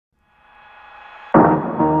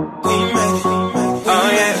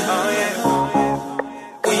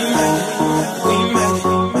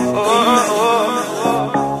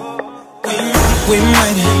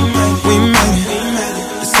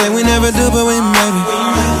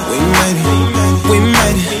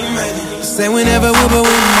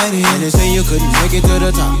When they say you couldn't make it to the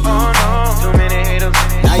top. Too many haters.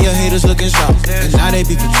 Now your haters looking sharp, and now they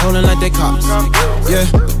be patrolling like they cops. Yeah,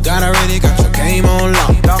 but God already got your game on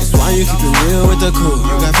lock. That's why you keep it real with the crew.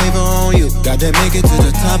 You got favor on you, got that make it to the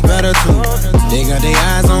top attitude. They got their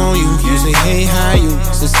eyes on you, you say hey, how you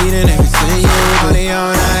succeed in everything you do. Party all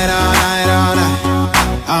night, all night, all night.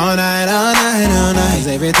 All night, all night, all night. 'Cause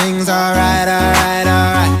everything's alright, alright,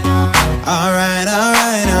 alright. Alright,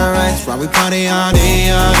 alright, alright. That's why we party all day,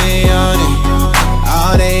 all day, all day.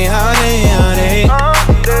 All day, all day, all day.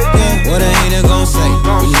 Yeah, what a hater gon' say.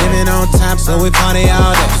 We living on top, so we party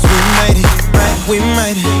all day. 'Cause we made it, we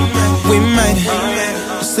made it, we made it.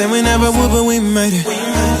 I said we never would, but we made it.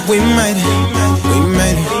 We made it, we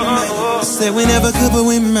made it. I said we never could, but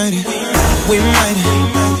we made it. We made it,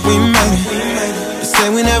 we made it. I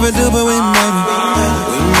said we never do, but we made it.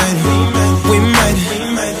 We made it, we made it.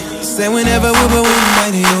 I said we never would, but